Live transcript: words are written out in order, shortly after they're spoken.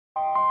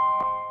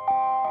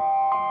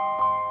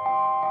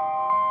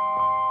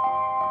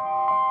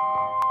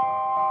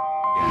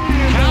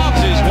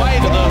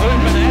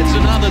adds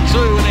another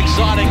two in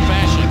exciting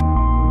fashion.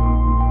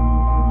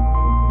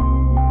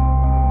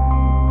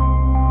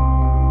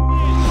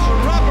 A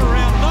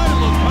wrap-around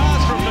no-look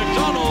pass from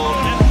McDonald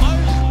and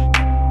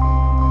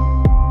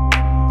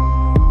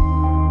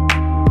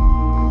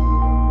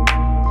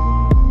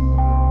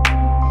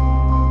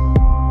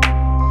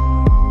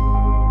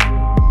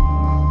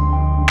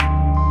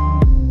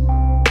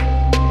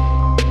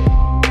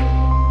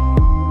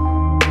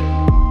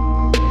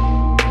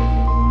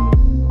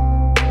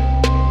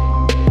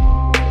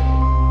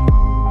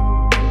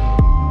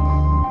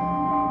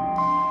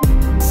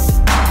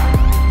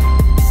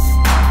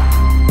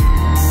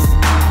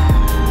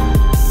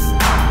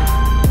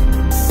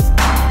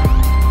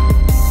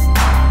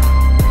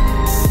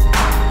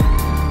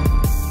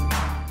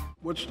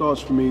What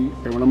starts for me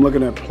when I'm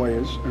looking at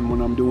players and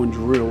when I'm doing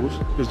drills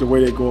is the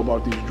way they go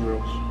about these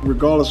drills.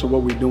 Regardless of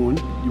what we're doing,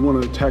 you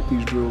want to attack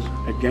these drills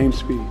at game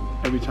speed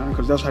every time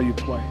because that's how you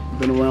play. I've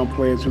been around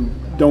players who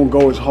don't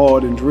go as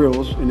hard in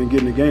drills and then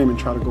get in the game and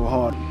try to go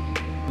hard.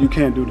 You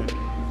can't do that.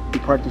 You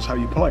practice how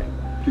you play.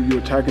 You're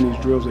attacking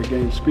these drills at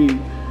game speed.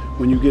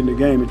 When you get in the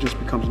game, it just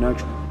becomes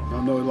natural.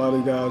 I know a lot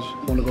of guys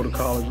want to go to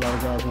college, a lot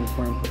of guys want to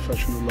play on a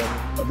professional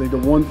level. I think the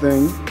one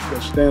thing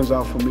that stands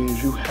out for me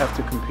is you have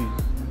to compete.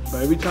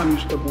 But every time you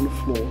step on the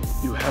floor,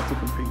 you have to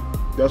compete.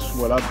 That's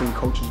what I think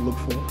coaches look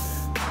for.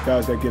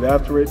 Guys that get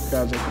after it,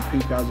 guys that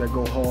compete, guys that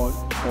go hard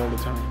all the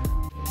time.